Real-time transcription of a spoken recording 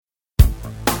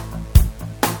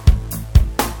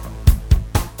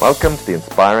Welcome to the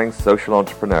Inspiring Social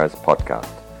Entrepreneurs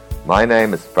podcast. My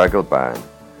name is Fergal Byrne.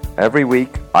 Every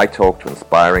week, I talk to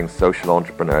inspiring social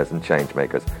entrepreneurs and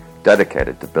changemakers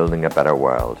dedicated to building a better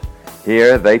world.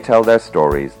 Here, they tell their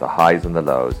stories, the highs and the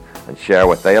lows, and share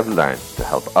what they have learned to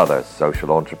help other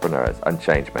social entrepreneurs and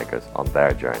changemakers on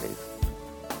their journeys.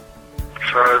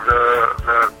 So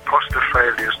the cost of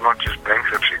failure is not just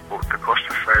bankruptcy court. The cost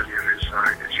of failure is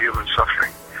human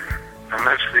suffering. And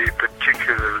that's the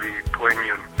particularly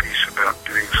poignant piece about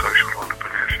doing social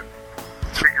entrepreneurship.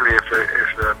 Particularly if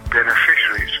the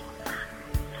beneficiaries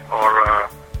are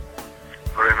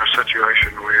in a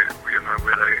situation where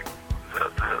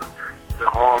the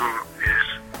harm is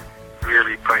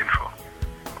really painful.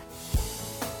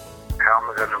 How am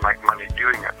I going to make money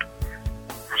doing it?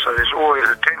 So there's always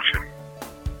a tension.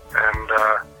 And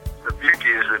the beauty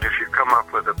is that if you come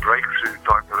up with a breakthrough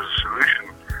type of a solution,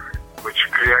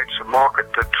 which creates a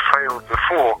market that failed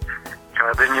before,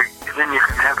 then you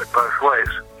can have it both ways.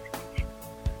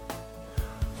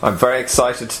 I'm very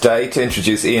excited today to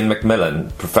introduce Ian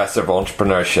McMillan, Professor of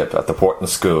Entrepreneurship at the Wharton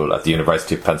School at the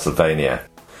University of Pennsylvania.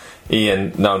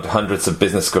 Ian, known to hundreds of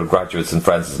business school graduates and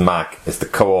friends as Mac, is the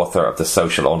co-author of the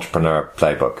Social Entrepreneur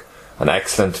Playbook, an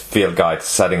excellent field guide to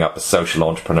setting up a social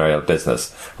entrepreneurial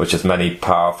business, which has many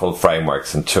powerful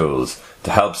frameworks and tools to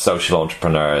help social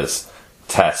entrepreneurs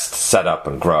test, set up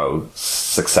and grow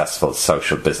successful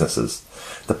social businesses.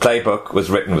 The playbook was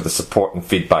written with the support and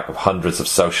feedback of hundreds of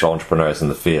social entrepreneurs in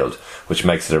the field, which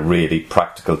makes it a really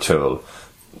practical tool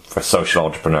for social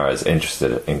entrepreneurs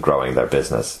interested in growing their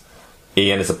business.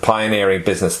 Ian is a pioneering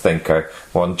business thinker.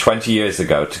 More than 20 years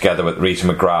ago, together with Rita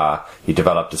McGrath, he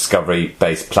developed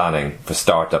discovery-based planning for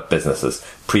startup businesses,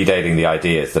 predating the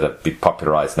ideas that have been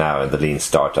popularised now in the lean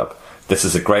startup. This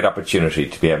is a great opportunity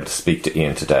to be able to speak to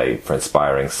Ian today for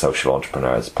Inspiring Social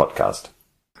Entrepreneurs podcast.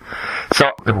 So,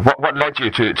 what led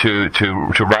you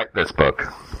to write this book?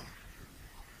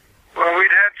 Well,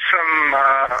 we'd had some.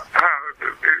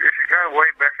 If you go way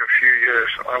back a few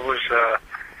years, I was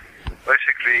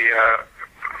basically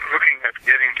looking at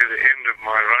getting to the end of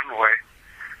my runway,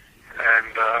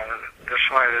 and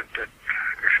decided that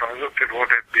if I looked at what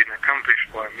had been accomplished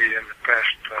by me in the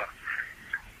past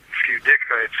few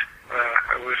decades,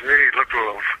 it was very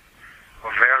little of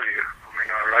value. I mean,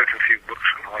 I wrote a few books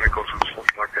and articles and stuff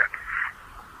like that.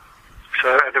 So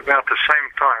at about the same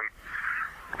time,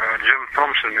 Jim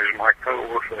Thompson, who's my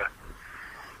co-author,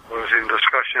 was in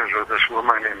discussions with this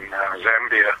woman in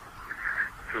Zambia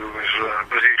who was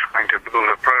busy trying to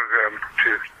build a program to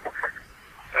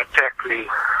attack the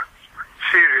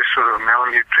serious sort of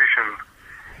malnutrition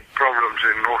problems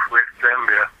in northwest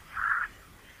Zambia.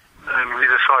 And we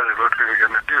decided what we were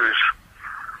going to do is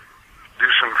do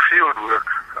some field work,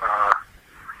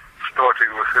 starting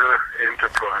with her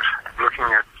enterprise, looking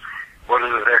at what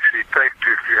does it actually take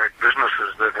to create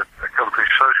businesses that accomplish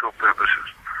social purposes.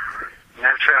 And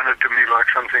that sounded to me like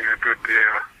something that would be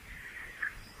a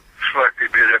slightly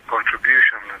better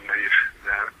contribution than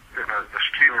the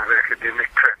stream of academic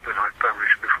crap that I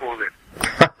published before then.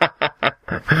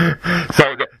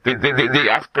 So the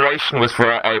aspiration was for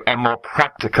a more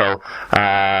practical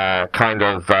kind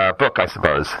of book, I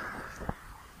suppose.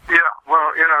 Yeah,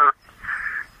 well, I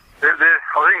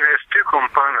think there's two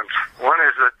components. One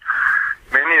is that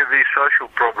many of these social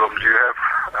problems, you have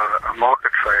a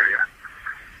market failure.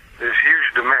 There's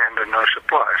huge demand and no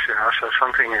supply, so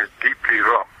something is deeply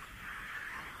wrong.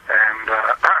 And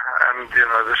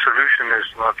the solution is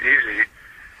not easy,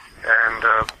 and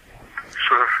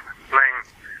sort of playing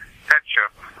catch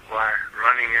up by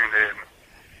running in there,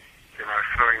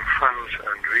 throwing funds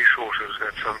and resources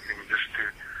at something just to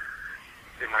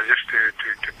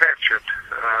patch it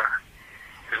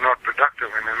is not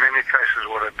productive. And in many cases,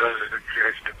 what it does is it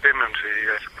creates dependency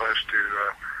as opposed to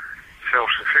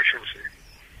self-sufficiency.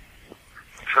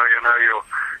 So you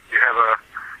have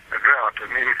a drought,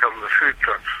 and in come the food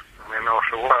trucks, and then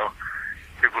after a while,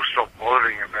 people stop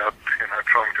bothering about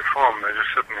trying to farm. They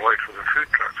just sit and wait for the food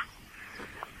trucks.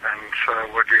 And so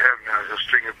what you have now is a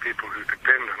string of people who are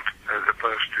dependent as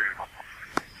opposed to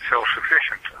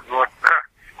self-sufficient.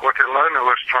 What Ilona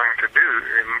was trying to do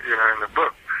in the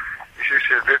book is she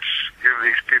said, let's give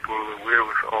these people the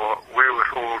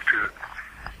wherewithal to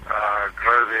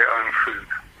grow their own food,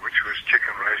 which was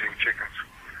raising chickens.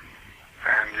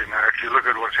 And if you look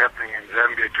at what's happening in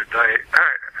Zambia today,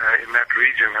 in that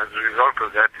region, as a result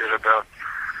of that, there are about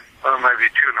maybe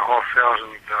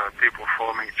 2,500 people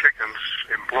farming chickens,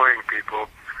 employing people,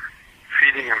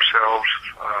 feeding themselves,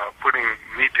 putting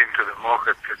meat into the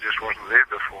market that just wasn't there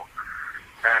before.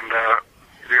 And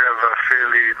you have a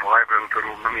fairly vibrant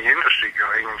little mini industry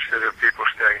going instead of people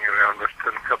standing around with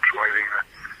tin cups waving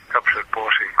cups at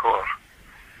passing cars.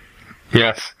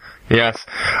 Yes, yes.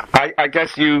 I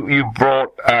guess you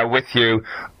brought with you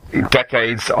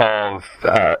decades of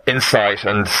insight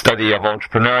and study of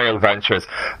entrepreneurial ventures.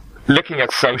 Looking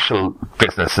at social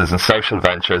businesses and social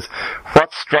ventures,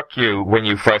 what struck you when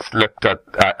you first looked at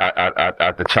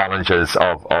the challenges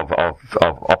of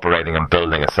operating and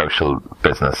building a social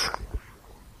business?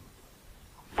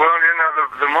 Well,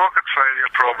 the market failure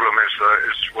problem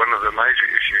is one of the major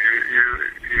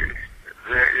issues.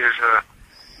 There is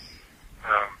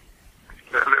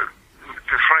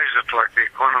to phrase it like the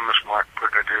economist might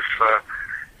put it,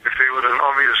 if there were an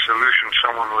obvious solution,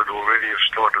 someone would already have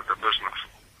started the business.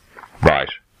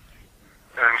 Right.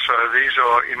 And so these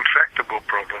are intractable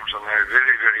problems, and they're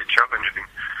very, very challenging,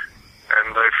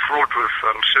 and they're fraught with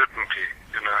uncertainty.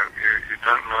 You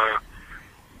don't know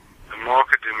the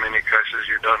market in many cases.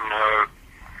 You don't know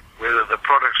whether the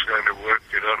product's going to work.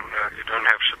 You don't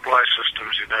have supply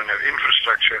systems. You don't have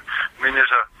infrastructure. I mean, there's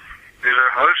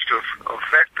a host of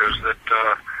factors that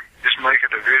just make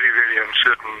it a very, very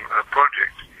uncertain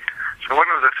project. So one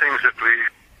of the things that we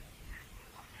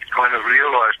kind of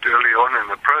realized early on in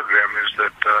the program is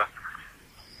that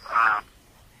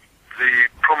the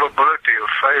probability of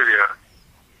failure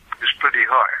is pretty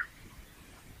high.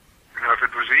 If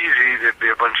it was easy, there'd be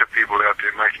a bunch of people out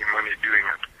there making money doing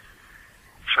it.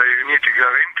 So you need to go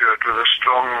into it with a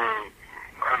strong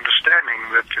understanding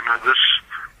that, this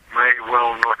may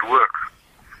well not work.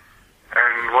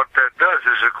 And what that does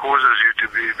is it causes you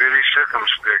to be very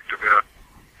circumspect about,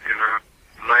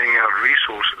 laying out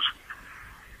resources.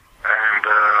 And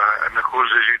it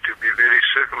causes you to be very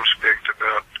circumspect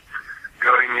about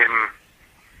going in,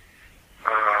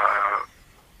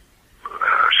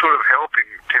 sort of helping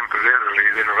temporarily,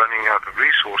 then running out of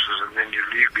resources, and then you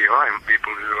leave behind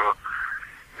people who are,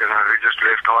 who just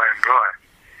left high and dry.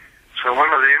 So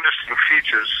one of the interesting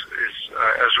features is,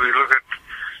 as we look at,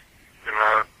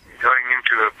 going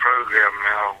into a program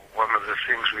now, one of the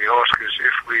things we ask is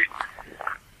if we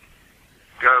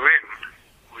go in,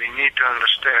 we need to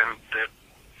understand that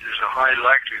there's a high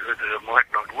likelihood that it might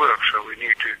not work, so we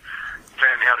need to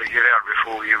plan how to get out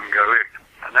before we even go in.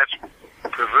 And that's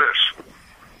perverse.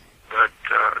 But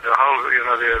the whole,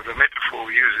 the metaphor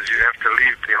we use is you have to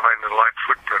leave behind a light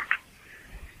footprint.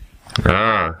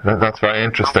 That's very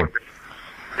interesting.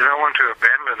 You don't want to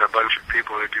abandon a bunch of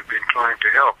people that you've been trying to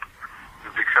help.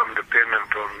 You become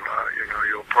dependent on,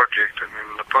 your project, and then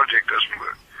the project doesn't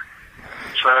work.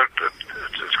 So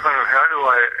it's kind of how do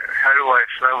I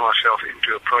throw myself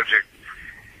into a project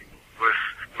with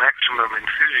maximum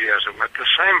enthusiasm, at the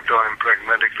same time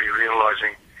pragmatically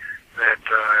realizing that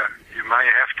you may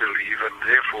have to leave, and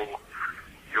therefore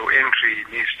your entry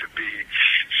needs to be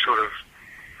sort of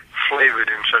flavored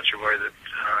in such a way that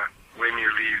when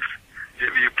you leave,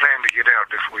 you plan to get out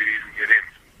before you even get in.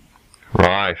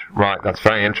 Right. That's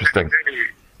very interesting.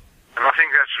 And I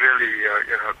think that's really,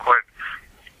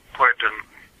 quite an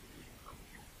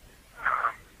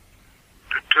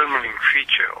determining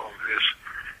feature of this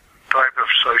type of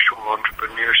social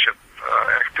entrepreneurship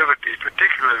activity,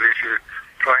 particularly if you're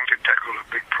trying to tackle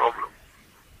a big problem.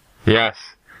 Yes.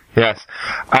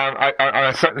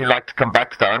 I'd certainly like to come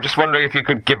back to that. I'm just wondering if you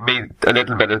could give me a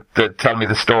little bit tell me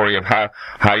the story of how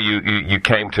you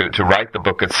came to write the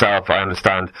book itself. I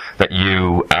understand that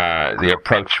the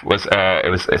approach was it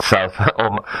was itself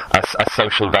a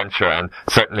social venture, and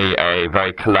certainly a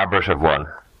very collaborative one.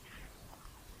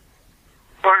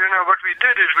 Well, what we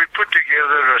did is we put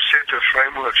together a set of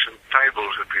frameworks and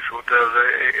tables that we thought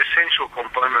the essential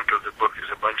component of the book is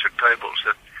a bunch of tables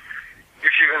that, if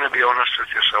you're going to be honest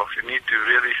with yourself, you need to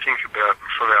really think about and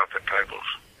fill out the tables.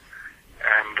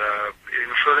 And in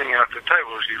filling out the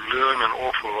tables, you learn an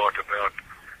awful lot about,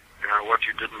 what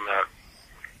you didn't know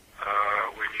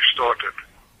when you started.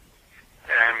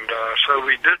 And so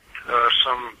we did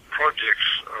some projects,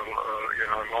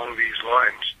 along these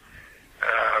lines.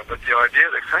 But the idea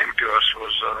that came to us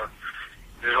was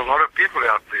there's a lot of people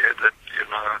out there that,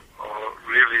 are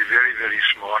really very, very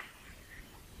smart.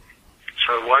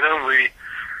 So why don't we,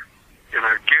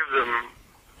 give them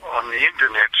on the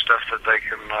internet stuff that they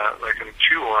can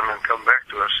chew on and come back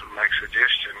to us and make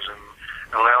suggestions and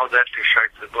allow that to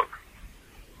shape the book.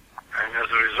 And as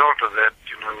a result of that,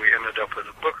 we ended up with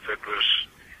a book that was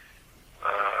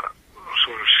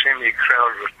sort of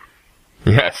semi-crowd written.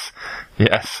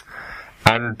 Yes.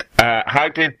 And how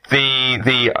did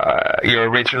your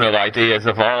original ideas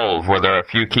evolve? Were there a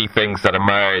few key things that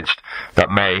emerged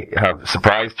that may have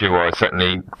surprised you, or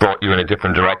certainly brought you in a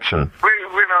different direction?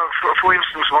 For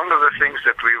instance, one of the things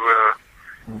that we were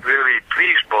really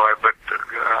pleased by, but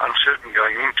uncertain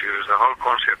going into, is the whole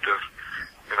concept of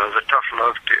the tough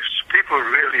love tests. People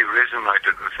really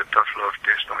resonated with the tough love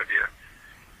test idea.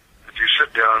 That you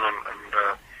sit down and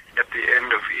at the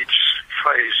end of each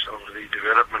phase of the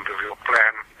development of your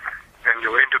plan and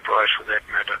your enterprise for that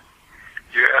matter,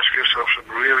 you ask yourself some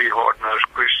really hard-nosed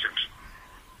questions.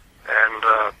 And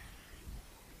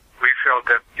we felt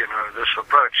that, this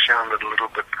approach sounded a little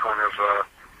bit kind of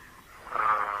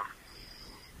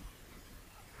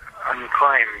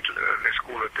unkind, let's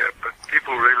call it that, but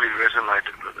people really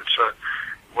resonated with it. So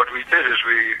what we did is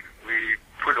we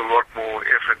put a lot more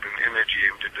effort and energy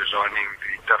into designing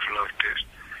the tough love test.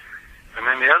 And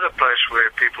then the other place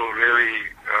where people really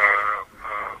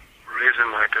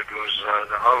resonated was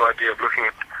the whole idea of looking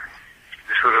at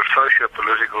the sort of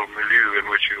socio-political milieu in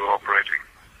which you're operating,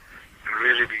 and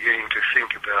really beginning to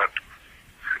think about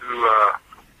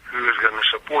who is going to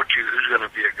support you, who's going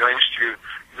to be against you,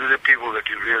 who are the people that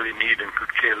you really need and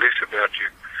could care less about you.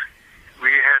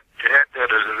 We had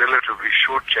that as a relatively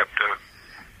short chapter,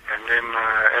 and then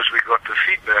as we got the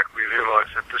feedback, we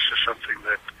realized that this is something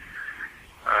that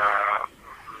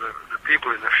the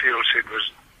people in the field said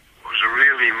was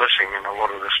really missing in a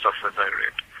lot of the stuff that they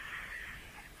read.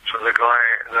 So the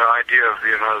idea of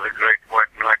the great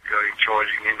white knight going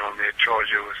charging in on their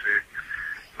charger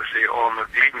with the armor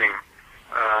gleaming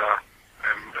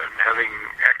and having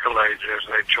accolades as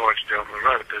they charge down the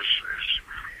road is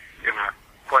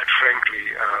quite frankly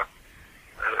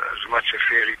as much a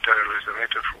fairy tale as a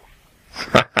metaphor.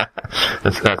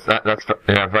 That's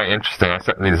very interesting.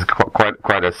 Certainly, this is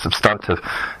quite a substantive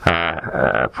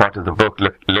part of the book.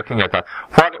 Looking at that,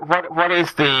 what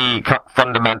is the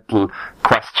fundamental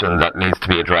question that needs to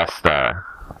be addressed there?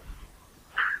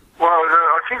 Well,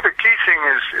 I think the key thing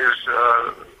is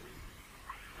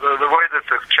the way that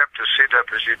the chapter is set up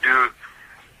is you do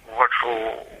what,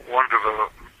 for want of a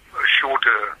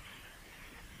shorter,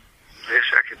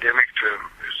 less academic term,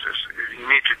 is you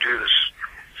need to do this.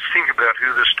 Think about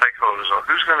who the stakeholders are.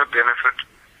 Who's going to benefit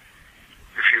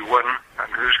if you win, and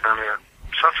who's going to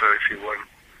suffer if you win,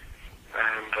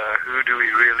 and who do we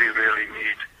really, really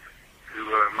need who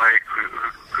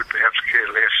could perhaps care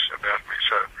less about me.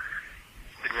 So,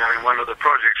 in one of the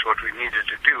projects, what we needed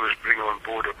to do was bring on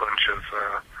board a bunch of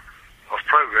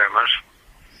programmers,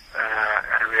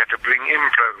 and we had to bring in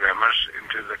programmers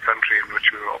into the country in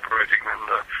which we were operating,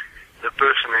 and the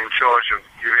person in charge of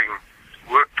giving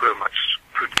work permits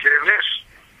could care less,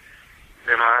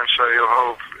 and so your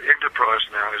whole enterprise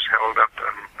now is held up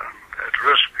and at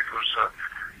risk because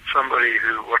somebody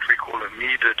who, what we call a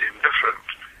needed indifferent,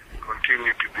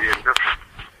 continued to be indifferent.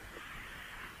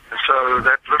 And so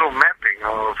that little mapping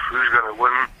of who's going to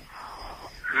win,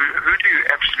 who do you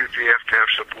absolutely have to have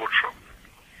support from,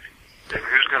 and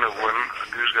who's going to win and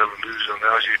who's going to lose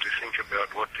allows you to think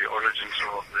about what the origins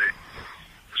are of the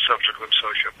subsequent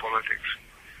socio-politics.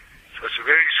 So it's a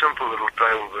very simple little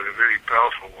tale, but a very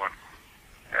powerful one.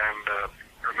 And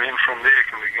then from there you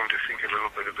can begin to think a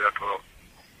little bit about,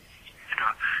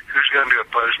 who's going to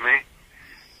oppose me?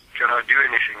 Can I do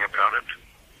anything about it?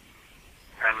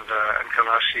 And can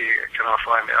I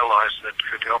find allies that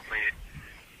could help me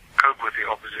cope with the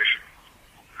opposition?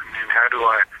 And then how do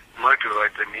I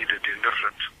motivate the needed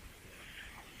indifference?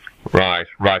 Right.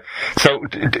 So,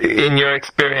 in your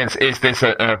experience, is this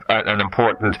an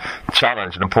important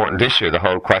challenge, an important issue? The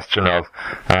whole question of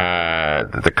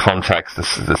the context,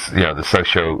 the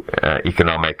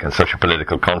socio-economic and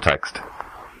socio-political context.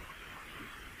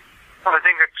 Well, I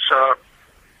think it's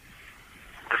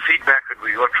the feedback that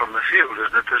we got from the field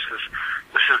is that this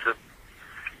is the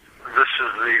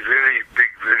very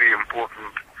big, very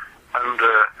important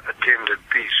under-attended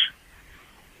piece.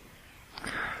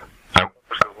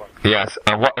 Yes,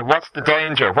 and what's the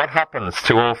danger? What happens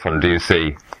too often, do you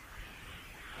see?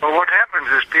 Well, what happens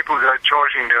is people go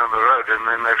charging down the road and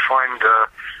then they find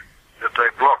that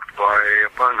they're blocked by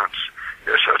opponents.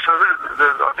 So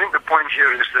I think the point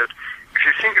here is that if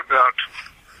you think about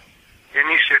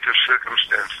any set of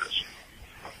circumstances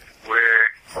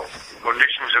where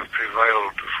conditions have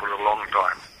prevailed for a long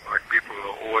time, like people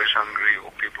are always hungry or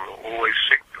people are always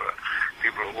sick or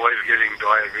people are always getting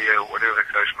diarrhea or whatever the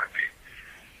case may be,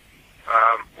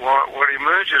 what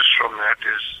emerges from that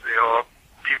is there are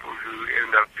people who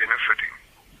end up benefiting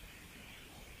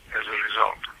as a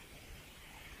result.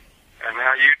 And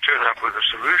now you turn up with a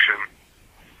solution,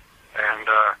 and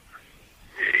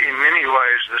in many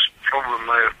ways this problem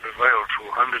may have prevailed for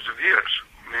hundreds of years.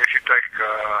 I mean, if you take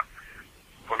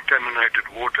contaminated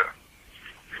water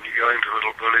and you go into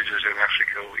little villages in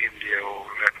Africa or India or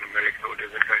Latin America,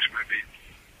 whatever the case may be,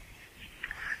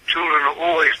 children are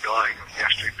always dying of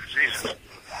gastric diseases.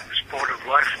 It's part of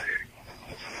life there.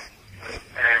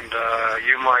 And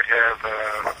you might have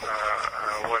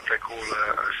what they call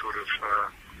a sort of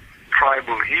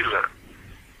tribal healer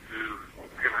who,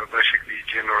 basically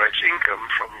generates income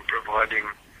from providing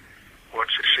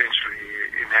what's essentially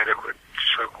inadequate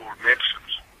so-called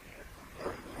medicines.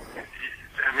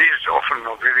 And these often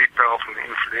are very powerful and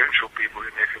influential people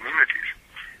in their communities.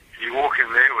 You walk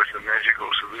in there with a magical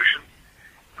solution,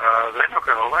 they're not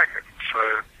going to like it. So,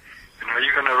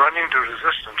 you're going to run into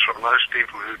resistance from those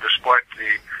people who, despite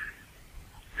the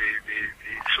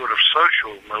sort of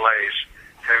social malaise,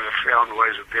 have found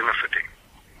ways of benefiting.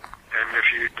 And if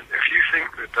you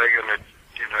think that they're going to,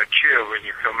 cheer when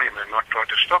you come in and not try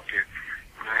to stop you,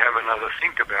 have another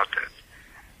think about that.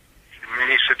 In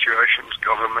many situations,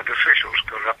 corrupt government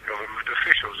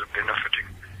officials are benefiting.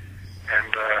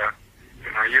 And,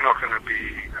 you're not going to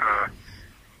be,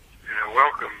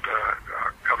 welcomed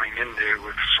coming in there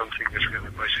with something that's going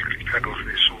to basically cut off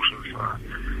their source of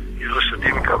illicit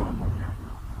income.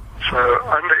 So,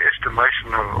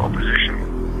 underestimation of opposition,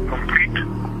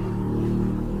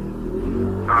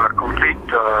 complete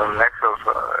lack of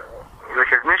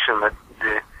recognition that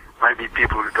there may be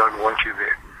people who don't want you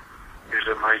there is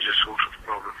a major source of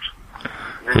problems.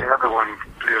 And then the other one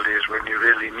clearly is when you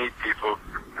really need people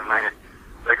and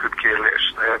they could care less.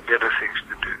 They have better things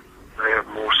to do. They have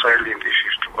more salient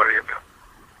issues to worry about.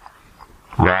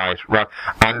 Right.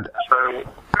 And so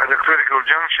at a critical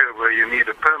juncture where you need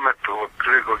a permit, or a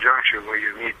critical juncture where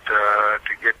you need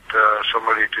to get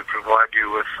somebody to provide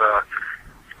you with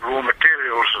raw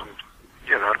materials, and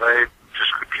they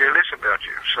just could care less about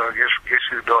you. So I guess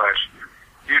who dies?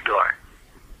 You die.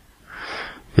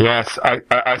 Yes,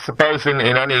 I suppose in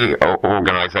any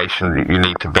organisation you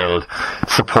need to build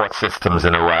support systems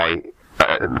in a way.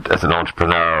 As an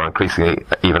entrepreneur, or increasingly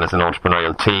even as an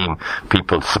entrepreneurial team,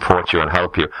 people support you and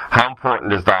help you. How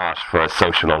important is that for a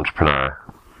social entrepreneur?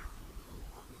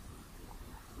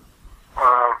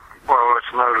 Well,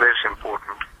 it's no less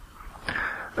important.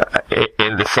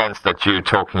 In the sense that you're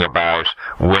talking about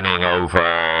winning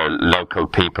over local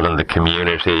people in the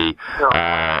community.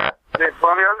 Well, the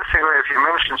other thing, if you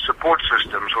mention support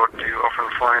systems, what you often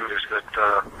find is that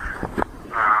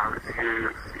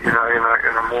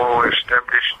in a more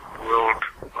established world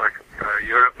like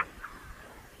Europe,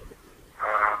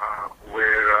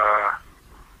 where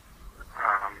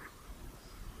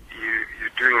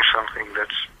you're doing something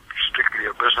that's strictly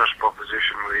a business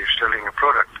proposition where you're selling a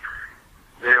product,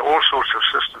 there are all sorts of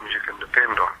systems you can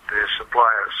depend on. There are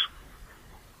suppliers,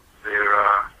 there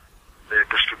are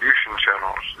distribution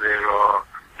channels, there are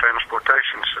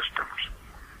transportation systems,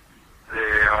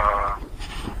 there are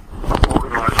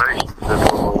organizations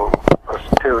that will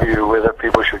tell you whether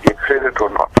people should get credit or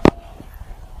not.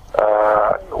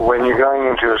 When you're going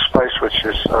into a space which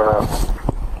is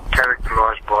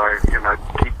characterized by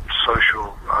deep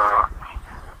social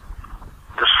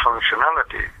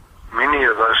dysfunctionality, many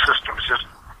of those systems just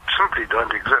simply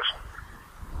don't exist.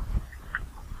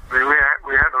 We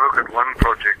had a look at one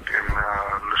project in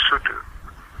Lesotho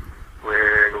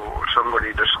where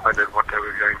somebody decided what they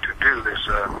were going to do is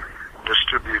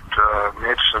distribute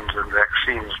medicines and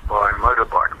vaccines by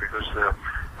motorbike, because the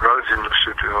roads in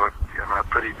Lesotho are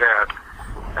pretty bad,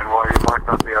 and while you might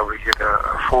not be able to get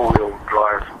a four-wheel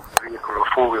drive vehicle or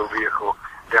four-wheel vehicle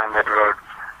down that road,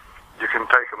 you can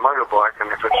take a motorbike,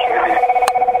 and if it's really,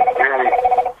 really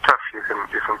tough, you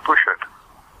can push it.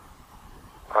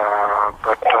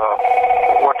 But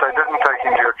what they didn't take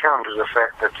into account is the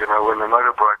fact that when the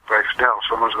motorbike breaks down,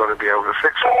 someone's got to be able to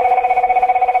fix it.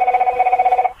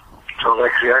 So they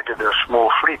created a small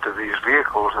fleet of these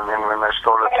vehicles, and then when they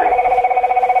started to,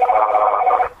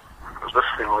 because this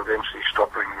thing will eventually stop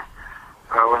ringing,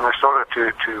 when they started to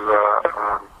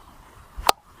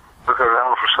look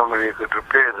around for somebody who could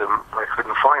repair them, they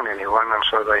couldn't find anyone, and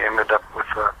so they ended up with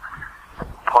a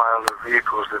pile of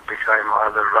vehicles that became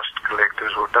either rust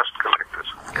collectors or dust collectors.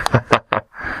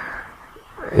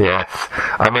 Yes.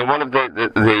 I mean, one of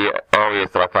the areas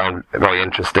that I found very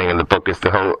interesting in the book is the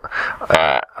whole,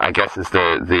 I guess, is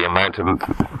the amount of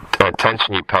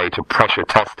attention you pay to pressure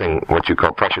testing, what you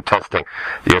call pressure testing,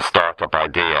 your startup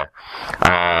idea.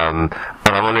 And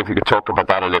I wonder if you could talk about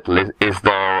that a little. Is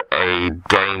there a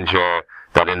danger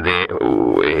that in the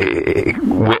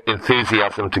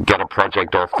enthusiasm to get a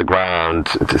project off the ground,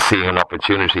 to seeing an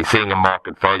opportunity, seeing a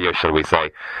market failure, shall we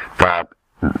say, that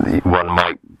one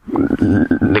might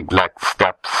neglect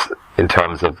steps in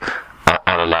terms of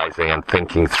analysing and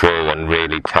thinking through and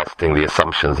really testing the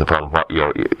assumptions upon what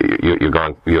your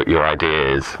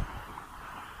idea is?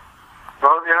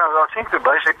 Well, I think the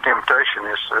basic temptation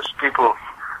is people,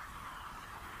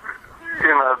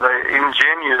 they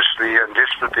ingenuously and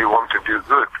desperately want to do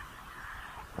good.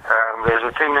 And there's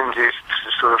a tendency to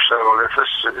sort of say, well, if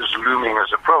this is looming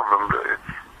as a problem,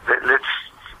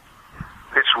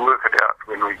 let's work it out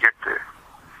when we get there.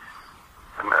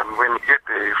 And when you get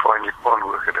there, you find you can't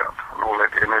work it out. And all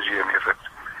that energy and effort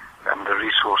and the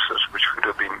resources which could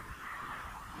have been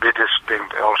better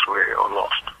spent elsewhere are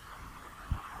lost.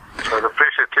 So the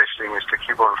pressure testing is to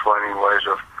keep on finding ways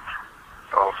of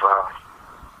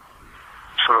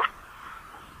sort of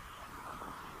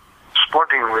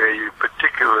spotting where you're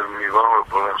particularly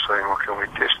vulnerable and saying, well, can we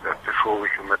test that before we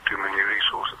commit too many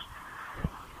resources?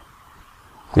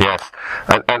 Yes,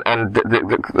 and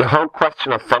the whole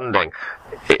question of funding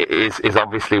is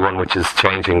obviously one which is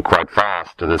changing quite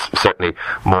fast. There's certainly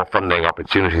more funding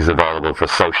opportunities available for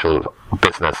social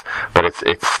business, but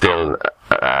it's still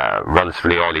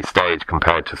relatively early stage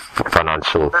compared to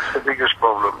financial. That's the biggest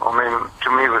problem. I mean, to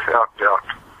me, without doubt,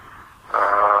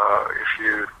 if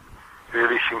you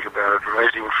really think about it,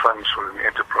 raising funds for an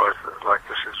enterprise like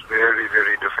this is very,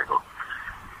 very difficult.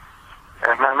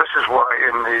 And this is why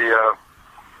in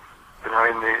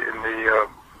the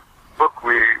book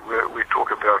we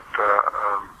talk about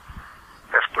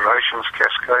aspirations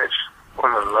cascades.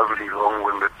 What a lovely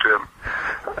long-winded term.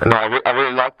 No, I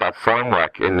really like that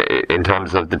framework in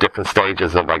terms of the different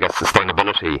stages of, I guess,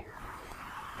 sustainability.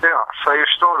 Yeah, so you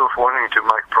start off wanting to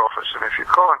make profits, and if you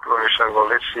can't, well, you say, well,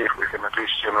 let's see if we can at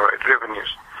least generate revenues.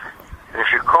 And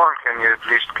if you can't, can you at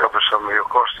least cover some of your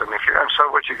costs? And so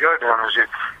what you go down is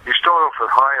you start off with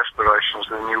high aspirations,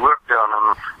 then you work down,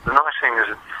 and the nice thing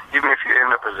is that even if you end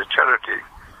up as a charity,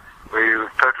 where you're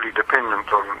totally dependent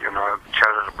on,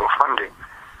 charitable funding,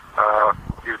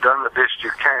 you've done the best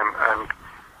you can. And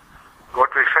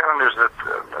what we found is that,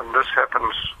 and this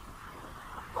happens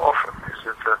often, is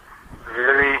that the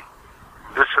very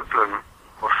discipline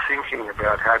of thinking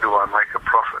about how do I make a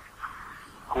profit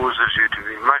causes you to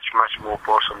be much, much more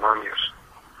parsimonious.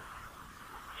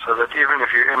 So that even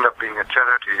if you end up being a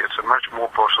charity, it's a much more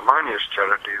parsimonious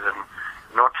charity than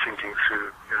not thinking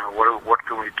through, what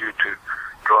can we do to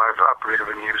drive up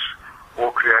revenues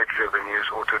or create revenues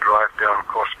or to drive down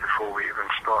costs before we even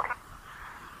start.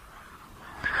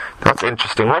 That's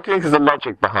interesting. What do you think is the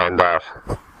logic behind that?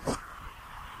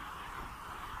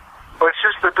 Well, it's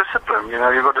just the discipline.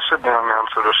 You've got to sit down now and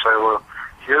sort of say, well,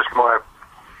 here's my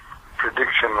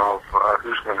prediction of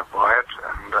who's going to buy it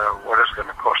and what it's going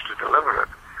to cost to deliver it.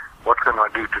 What can I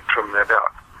do to trim that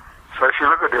out? So if you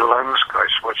look at Elaine's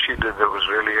case, what she did that was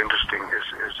really interesting is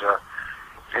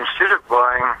instead of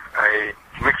buying a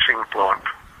mixing plant,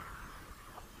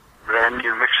 brand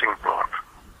new mixing plant,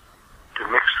 to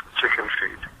mix chicken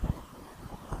feed,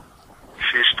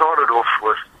 she started off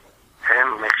with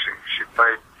hand mixing. She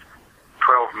paid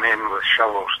 12 men with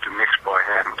shovels to mix by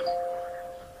hand.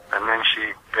 And then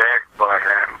she bagged by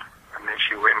hand. And then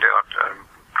she went out and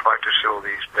tried to sell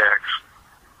these bags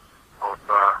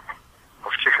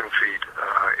of chicken feed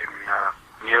in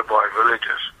nearby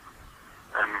villages,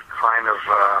 and kind of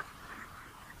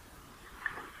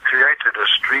created a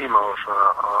stream of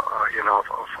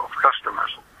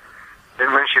customers.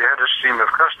 Then when she had a stream of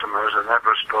customers, and that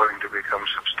was starting to become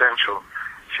substantial,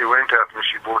 she went out and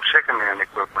she bought second-hand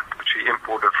equipment, which she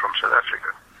imported from South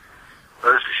Africa.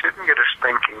 So she didn't get a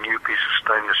spanking new piece of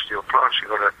stainless steel plant. She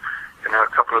got a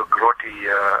couple of grotty,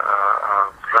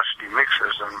 rusty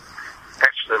mixers and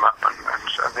patched them up.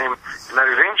 And then,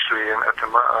 eventually,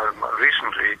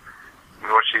 recently,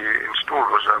 what she installed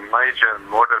was a major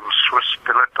modern Swiss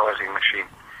pelletizing machine.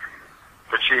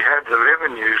 But she had the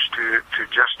revenues to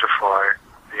justify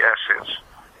the assets.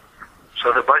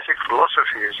 So the basic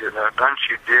philosophy is, don't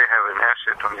you dare have an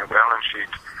asset on your balance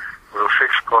sheet or a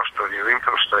fixed cost on your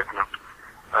income statement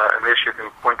unless you can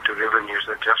point to revenues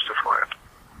that justify it.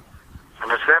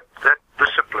 And it's that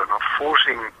discipline of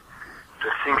forcing to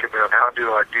think about how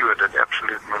do I do it at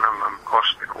absolute minimum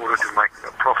cost in order to make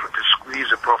a profit, to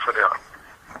squeeze a profit out,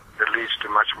 that leads to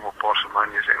much more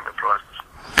parsimonious enterprises.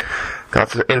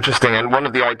 That's interesting. And one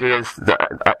of the ideas,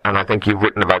 and I think you've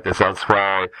written about this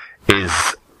elsewhere,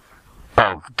 is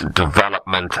of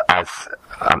development as,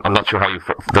 I'm not sure how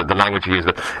the language you use,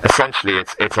 but essentially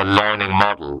it's a learning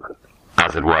model,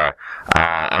 as it were.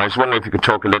 And I was wondering if you could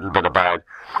talk a little bit about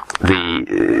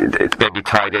maybe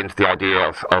tied into the idea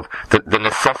of the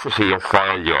necessity of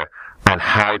failure and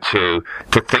how to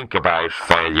think about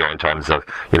failure in terms of,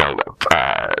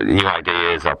 new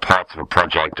ideas or parts of a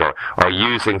project or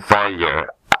using failure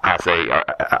as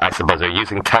I suppose, or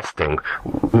using testing,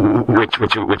 which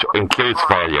includes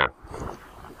failure.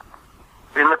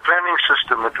 In the planning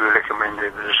system that we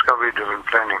recommended, the discovery-driven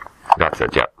planning. That's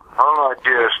it, yeah. Our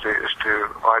idea is to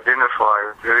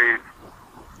identify very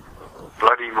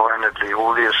bloody-mindedly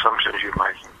all the assumptions you're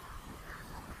making.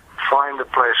 find the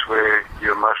place where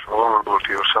you're most vulnerable to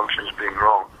your assumptions being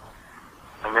wrong,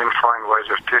 and then find ways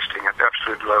of testing at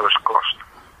absolute lowest cost,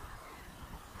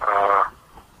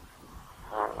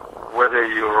 whether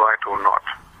you're right or not.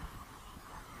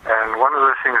 And one of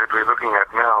the things that we're looking at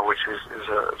now, which is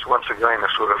it's once again a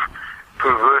sort of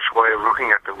perverse way of looking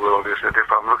at the world, is that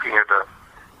if I'm looking at a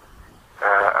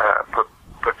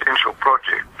potential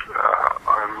project,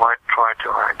 I might try to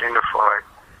identify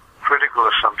critical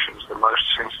assumptions, the most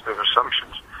sensitive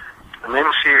assumptions, and then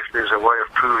see if there's a way of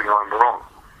proving I'm wrong.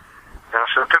 Now,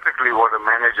 so typically what a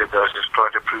manager does is try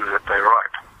to prove that they're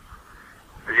right.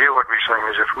 But here what we're saying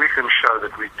is if we can show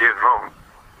that we did wrong,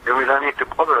 then we don't need to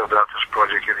bother about this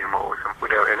project anymore. We can put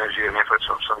our energy and efforts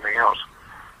on something else.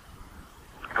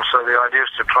 And so the idea is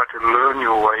to try to learn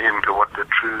your way into what the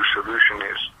true solution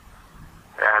is.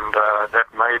 And that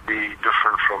may be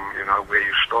different from, where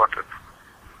you started,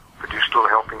 but you're still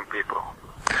helping people.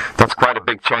 That's quite a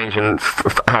big change in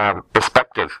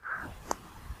perspective.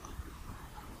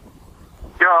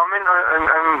 Yeah,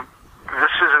 and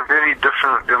this is a very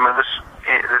different,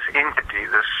 this entity,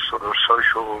 this sort of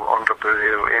social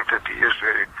entrepreneurial entity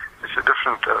it's a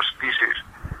different species,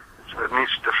 so it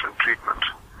needs different treatment.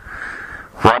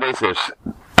 What is it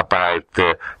about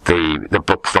the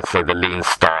books, let's say the Lean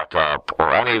Startup,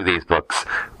 or any of these books,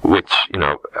 which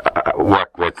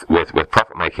work with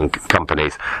profit-making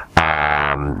companies,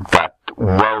 that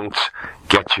won't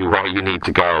get you where you need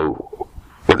to go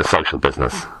with a social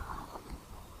business?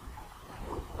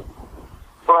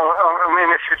 Well,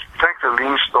 if you take the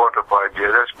Lean Startup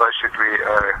idea, that's basically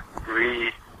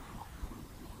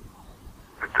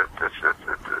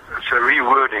it's a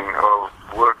rewording of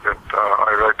work that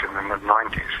I wrote in the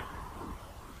mid-90s.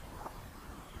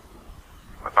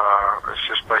 It's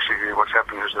just basically what's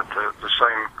happened is that the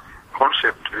same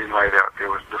concept being laid out there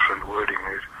with different wording.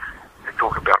 They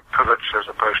talk about pivots as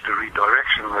opposed to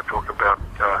redirection. They talk about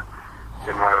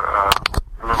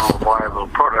minimum viable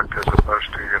product as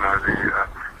opposed to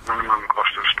the minimum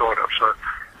cost of startup. So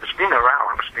it's been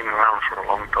around. It's been around for a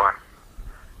long time.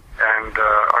 And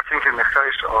I think in the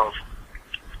case of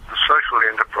the social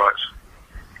enterprise,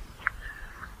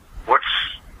 what's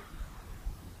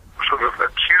sort of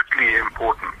acutely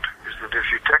important is that if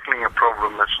you're tackling a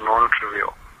problem that's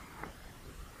non-trivial,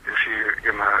 if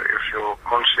your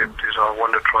concept is I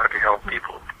want to try to help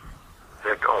people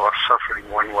that are suffering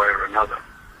one way or another,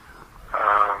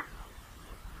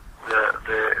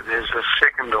 there's a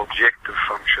second objective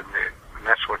function there, and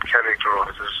that's what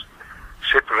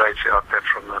separates out that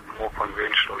from the more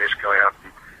conventional, let's go out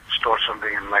and start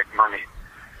something and make money.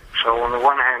 So on the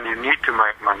one hand, you need to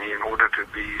make money in order to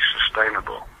be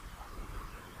sustainable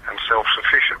and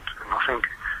self-sufficient. And I think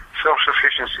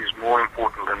self-sufficiency is more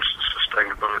important than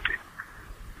sustainability.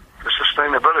 The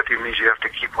sustainability means you have to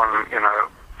keep on,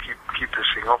 keep this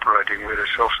thing operating, whereas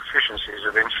self-sufficiency is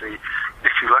eventually,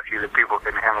 if you're lucky, the people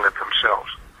can handle it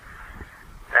themselves.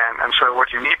 And so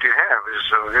what you need to have is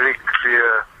a very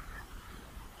clear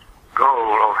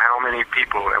goal of how many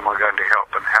people am I going to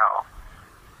help and how,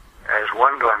 as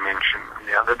one dimension. And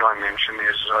the other dimension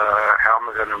is how am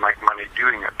I going to make money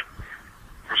doing it.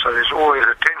 And so there's always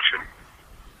a tension.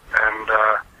 And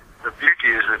the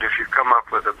beauty is that if you come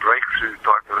up with a breakthrough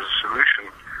type of a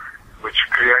solution which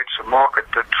creates a market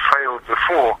that failed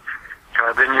before,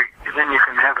 then you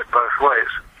can have it both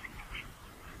ways.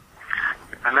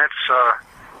 And that's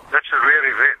a rare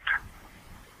event.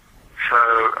 So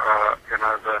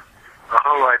the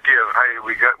whole idea of hey,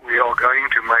 we are going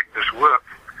to make this work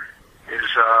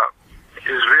is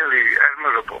really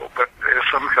admirable. But there are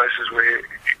some cases where,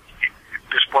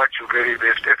 despite your very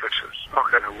best efforts, it's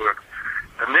not going to work.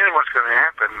 And then what's going to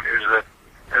happen is that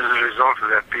as a result of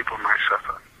that, people may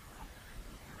suffer.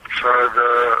 So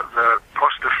the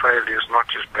cost of failure is not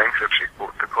just bankruptcy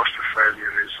court. The cost of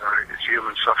failure is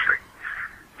human suffering.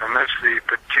 And that's the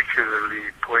particularly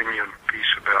poignant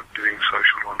piece about doing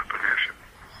social entrepreneurship.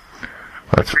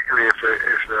 Particularly if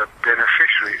the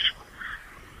beneficiaries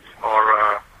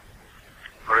are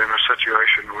in a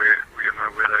situation where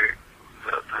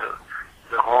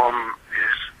the harm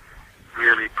is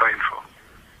really painful.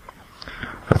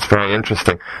 That's very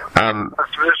interesting.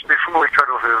 Before we cut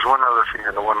off, there was one other thing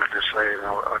that I wanted to say, and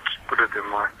I just put it in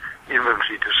my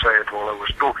inventory to say it while I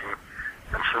was talking.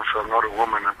 And since I'm not a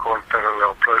woman, I can't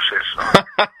parallel process.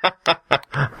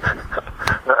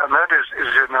 And that is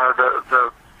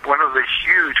one of the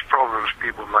huge problems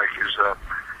people make is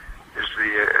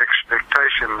the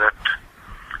expectation that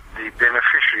the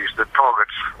beneficiaries, the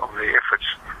targets of the efforts,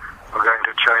 are going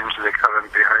to change their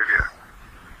current behavior.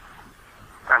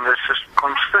 And there's just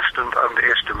consistent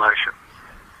underestimation.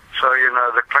 So,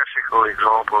 the classical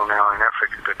example now in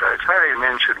Africa today is, hey,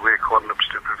 men should wear condoms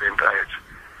to prevent AIDS.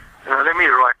 Let me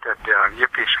write that down.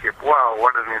 Yippee skip. Wow,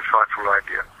 what an insightful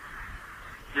idea.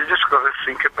 You just got to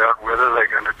think about whether they're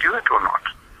going to do it or not.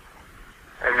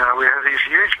 And, we have these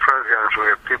huge programs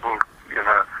where people,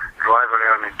 drive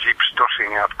around in jeeps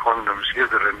tossing out condoms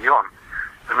hither and yon,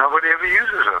 and nobody ever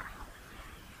uses them.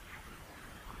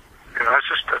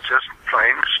 It's just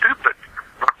plain stupid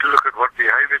not to look at what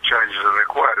behavior changes are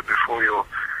required before your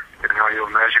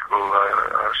magical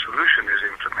solution is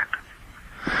implemented.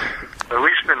 So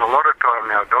we spend a lot of time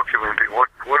now documenting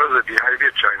what are the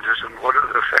behavior changes and what are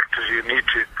the factors you need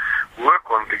to work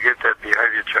on to get that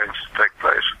behavior change to take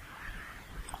place.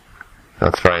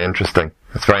 That's very interesting.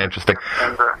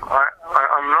 And I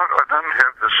don't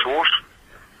have the source,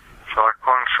 so I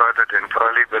can't cite it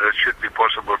entirely, but it should be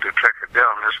possible to track it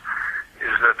down.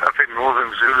 Is that up in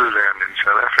northern Zululand in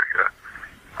South Africa,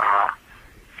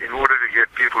 in order to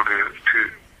get people to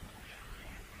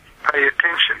pay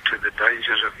attention to the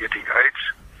dangers of getting AIDS,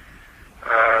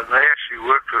 they actually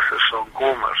worked with the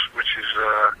Sangomas, which is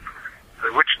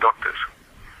the witch doctors.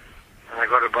 And they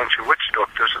got a bunch of witch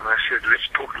doctors, and they said, let's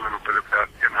talk a little bit about,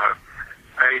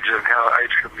 AIDS and how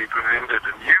AIDS can be prevented.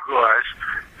 And you guys,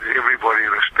 that everybody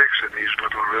respects in these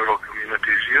little rural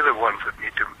communities, you're the ones that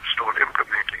need to start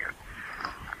implementing it.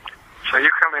 So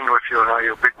you come in with your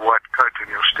big white coat and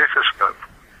your stethoscope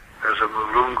as a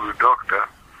Mulungu doctor,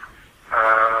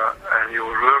 and your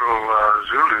rural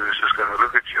Zulu is just going to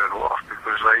look at you and laugh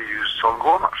because they use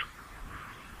Sangomas.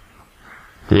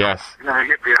 Yes. You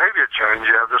get behavior change,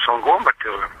 you have the Sangoma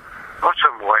tell them, not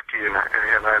some whitey in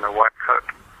a white coat.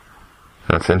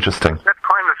 That's interesting. That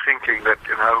kind of thinking that,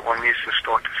 one needs to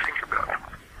start to think about.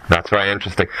 That's very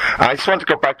interesting. I just want to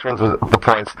go back to one of the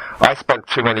points. I spent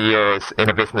too many years in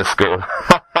a business school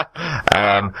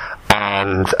and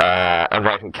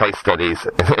writing case studies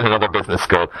in another business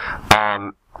school.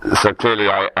 So clearly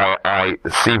I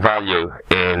see value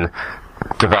in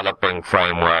developing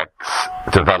frameworks,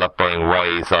 developing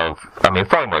ways of,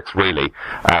 frameworks really,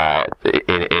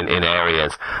 in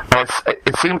areas. And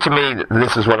it seemed to me that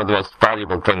this is one of the most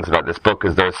valuable things about this book,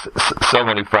 is there's so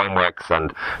many frameworks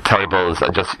and tables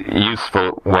and just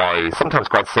useful ways, sometimes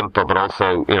quite simple, but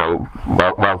also,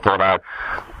 well thought out,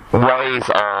 ways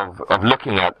of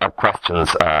looking at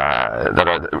questions that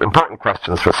are important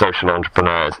questions for social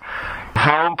entrepreneurs.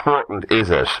 How important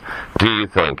is it, do you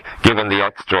think, given the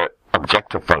extra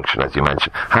objective function, as you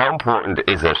mentioned, how important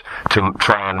is it to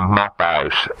try and map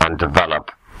out and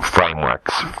develop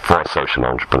frameworks for social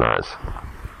entrepreneurs?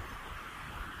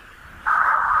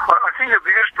 I think the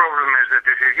biggest problem is that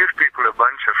if you give people a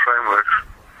bunch of frameworks,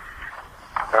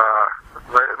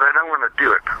 they don't want to do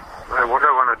it. What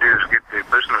they want to do is get their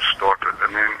business started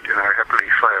and then, happily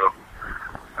fail.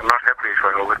 And not happily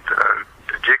fail, but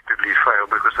dejectedly fail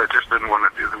because they just didn't want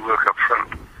to do the work up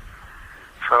front.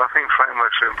 So I think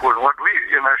frameworks are important. What we,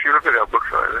 if you look at our book,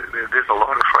 there's a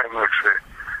lot of frameworks there.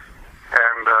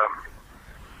 And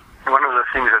one of the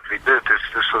things that we did is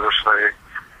to sort of say,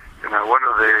 what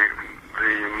are the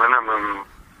minimum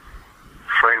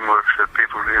frameworks that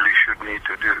people really should need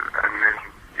to do, and then,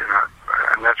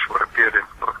 and that's what appeared in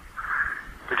the book.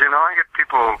 But I get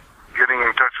people getting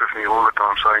in touch with me all the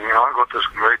time saying, I got this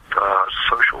great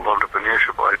social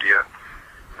entrepreneurship idea.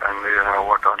 And,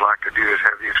 what I'd like to do is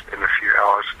have you spend a few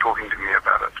hours talking to me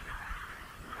about it.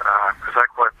 Because I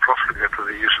quite profligate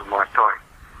with the use of my time.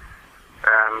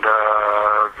 And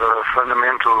the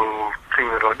fundamental thing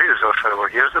that I do is I say,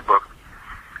 well, here's the book.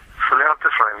 Fill out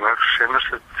the frameworks, send us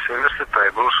the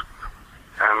tables,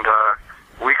 and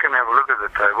we can have a look at the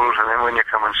tables, and then when you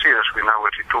come and see us, we know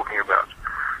what you're talking about.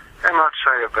 And I'd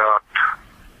say about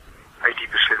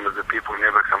 80% of the people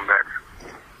never come back.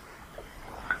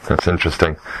 That's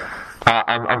interesting.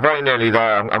 I'm very nearly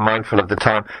there. I'm mindful of the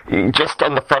time. Just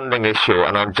on the funding issue,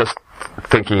 and I'm just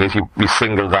thinking as you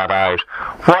single that out,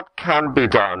 what can be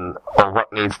done or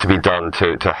what needs to be done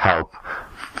to help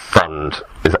fund?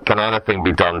 Can anything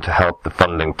be done to help the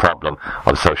funding problem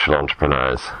of social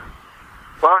entrepreneurs?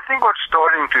 Well, I think what's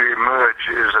starting to emerge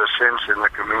is a sense in the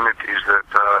communities that,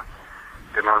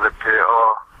 that there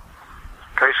are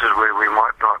cases where we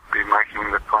might not be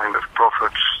making the kind of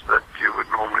profits that you would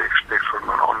normally expect from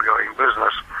an ongoing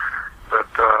business, but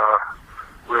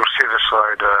we'll set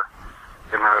aside a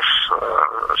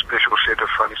special set of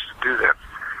funds to do that.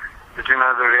 But the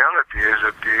reality is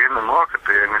that you're in the market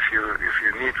there, and if you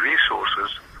need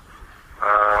resources,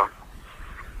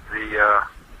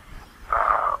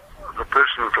 the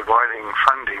person providing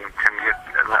funding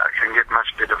can get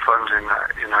much better funds in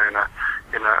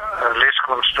a less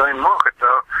constrained market.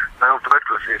 They'll do it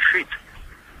with their feet.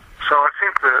 So I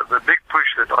think the big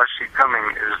push that I see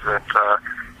coming is that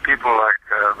people like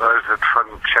those that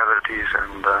fund charities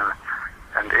and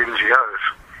NGOs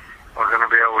are going to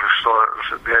be able to start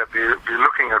be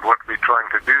looking at what we're trying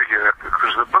to do here,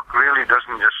 because the book really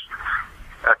doesn't just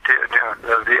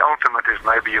the ultimate is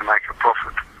maybe you make a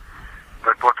profit,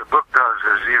 but what the book does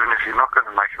is, even if you're not going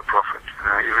to make a profit,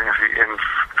 even if you end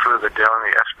further down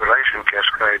the aspiration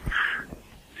cascade,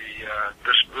 the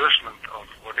disbursement of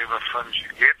whatever funds you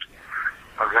get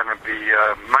are going to be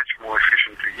much more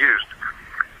efficiently used.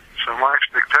 So my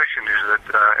expectation is that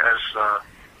as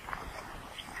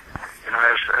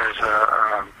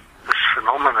this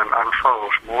phenomenon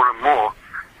unfolds more and more,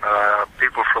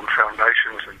 people from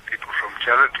foundations and people from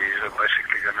charities are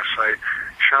basically going to say,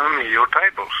 show me your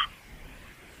tables.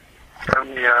 Show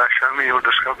me your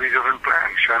discovery-driven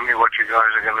plan. Show me what you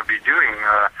guys are going to be doing,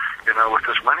 with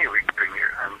this money we're giving you.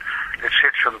 And let's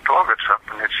set some targets up,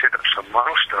 and let's set up some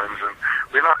milestones. And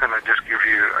we're not going to just give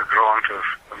you a grant of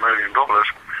 $1 million.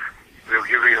 We'll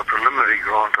give you a preliminary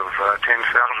grant of $10,000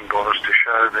 to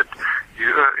show that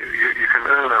you can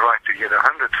earn the right to get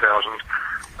 100,000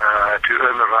 to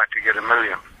earn the right to get $1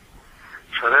 million.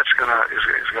 So that's going to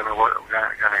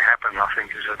happen. I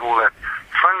think is that all that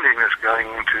funding that's going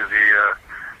into the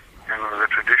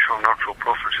traditional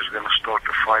not-for-profits is going to start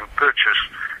to find purchase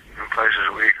in places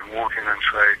where you can walk in and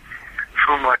say,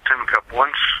 fill my tin cup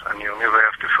once and you'll never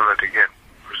have to fill it again,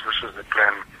 because this is the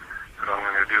plan that I'm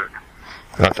going to do it.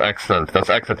 That's excellent. That,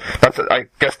 I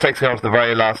guess, takes me on to the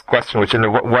very last question, which in a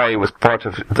way was part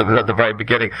of the very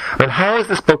beginning. I mean, how has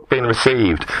this book been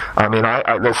received? I mean,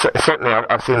 certainly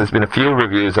I've seen there's been a few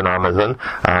reviews on Amazon,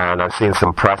 and I've seen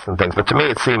some press and things, but to me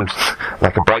it seemed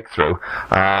like a breakthrough.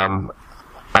 And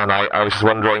I was just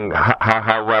wondering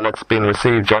how well it's been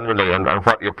received generally, and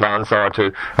what your plans are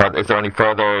is there any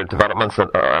further developments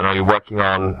that are you working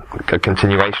on a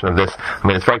continuation of this? I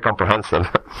mean, it's very comprehensive.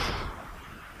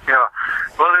 Yeah.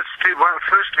 Well,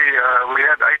 firstly, we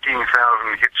had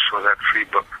 18,000 hits for that free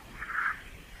book.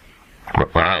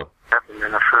 Wow. Happened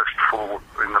in the first 4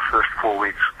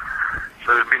 weeks.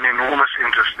 So there's been enormous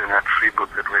interest in that free book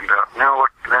that went out. Now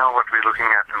what we're looking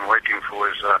at and waiting for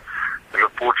is the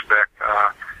reports back.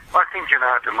 I think,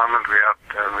 at the moment we're out,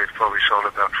 we've probably sold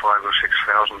about 5,000 or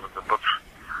 6,000 of the books.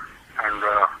 And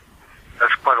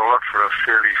that's quite a lot for a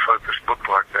fairly focused book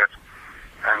like that.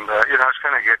 And,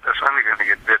 it's only going to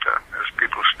get better as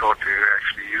people start to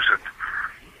actually use it.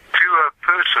 To a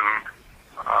person,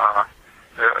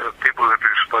 the people that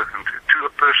we've spoken to a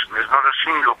person, there's not a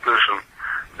single person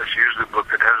that's used the book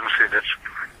that hasn't said it's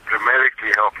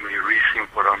dramatically helped me rethink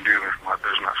what I'm doing with my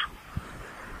business.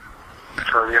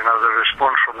 So, the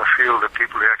response from the field that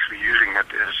people are actually using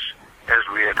it is as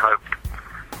we had hoped.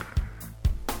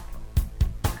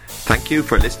 Thank you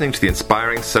for listening to the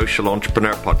Inspiring Social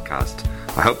Entrepreneur podcast.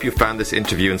 I hope you found this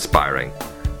interview inspiring.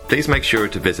 Please make sure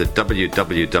to visit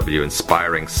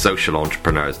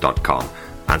www.inspiringsocialentrepreneurs.com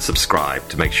and subscribe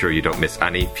to make sure you don't miss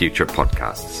any future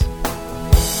podcasts.